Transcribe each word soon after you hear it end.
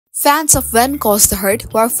Fans of When Calls the Herd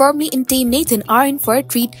who are firmly in Team Nathan are in for a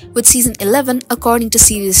treat with Season 11 according to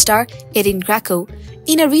series star Erin Krakow.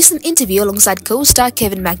 In a recent interview alongside co-star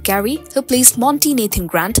Kevin McGarry, who plays Mountie Nathan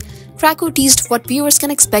Grant, Krakow teased what viewers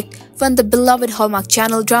can expect when the beloved Hallmark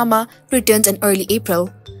Channel drama returns in early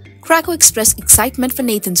April. Krakow expressed excitement for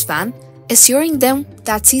Nathan's fan, assuring them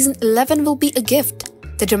that Season 11 will be a gift.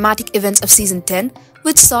 The dramatic events of Season 10,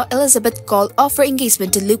 which saw Elizabeth call off her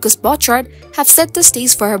engagement to Lucas Bouchard, have set the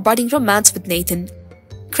stage for her budding romance with Nathan.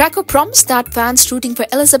 Krakow promised that fans rooting for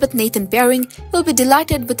Elizabeth-Nathan pairing will be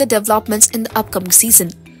delighted with the developments in the upcoming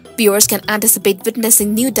season. Viewers can anticipate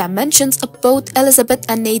witnessing new dimensions of both Elizabeth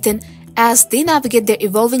and Nathan as they navigate their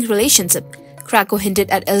evolving relationship. Krakow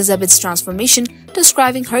hinted at Elizabeth's transformation,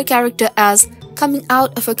 describing her character as coming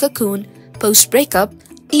out of a cocoon post-breakup,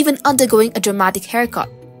 even undergoing a dramatic haircut.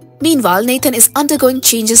 Meanwhile, Nathan is undergoing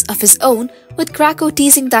changes of his own, with Krakow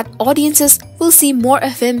teasing that audiences will see more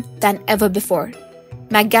of him than ever before.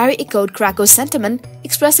 McGarry echoed Krakow's sentiment,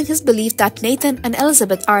 expressing his belief that Nathan and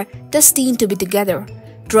Elizabeth are destined to be together.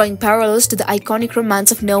 Drawing parallels to the iconic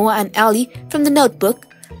romance of Noah and Ellie from The Notebook,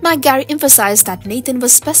 McGarry emphasized that Nathan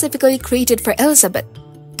was specifically created for Elizabeth.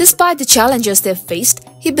 Despite the challenges they've faced,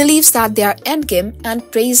 he believes that they are endgame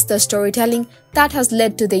and praised the storytelling that has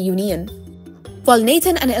led to their union. While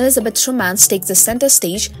Nathan and Elizabeth's romance takes the center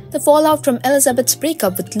stage, the fallout from Elizabeth's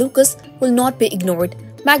breakup with Lucas will not be ignored.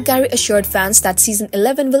 McGarry assured fans that Season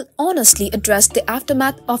 11 will honestly address the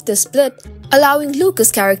aftermath of their split, allowing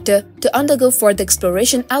Lucas' character to undergo further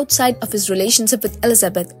exploration outside of his relationship with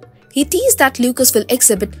Elizabeth. He teased that Lucas will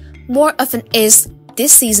exhibit more of an ace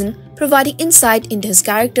this season, providing insight into his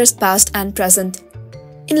character's past and present.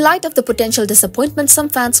 In light of the potential disappointment some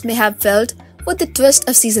fans may have felt with the twist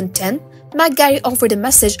of Season 10, McGarry offered a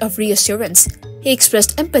message of reassurance. He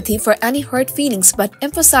expressed empathy for any hurt feelings but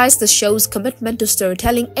emphasized the show's commitment to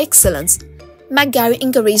storytelling excellence. McGarry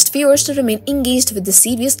encouraged viewers to remain engaged with the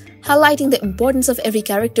series, highlighting the importance of every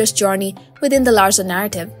character's journey within the larger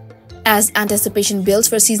narrative. As anticipation builds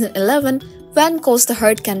for Season 11, When Calls the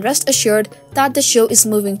Herd can rest assured that the show is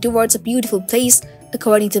moving towards a beautiful place,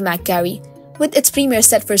 according to McGarry. With its premiere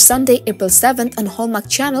set for Sunday, April 7th on Hallmark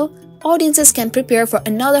Channel, audiences can prepare for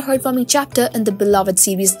another heartwarming chapter in the beloved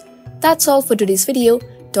series. That's all for today's video.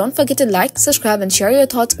 Don't forget to like, subscribe and share your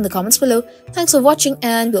thoughts in the comments below. Thanks for watching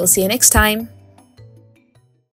and we'll see you next time.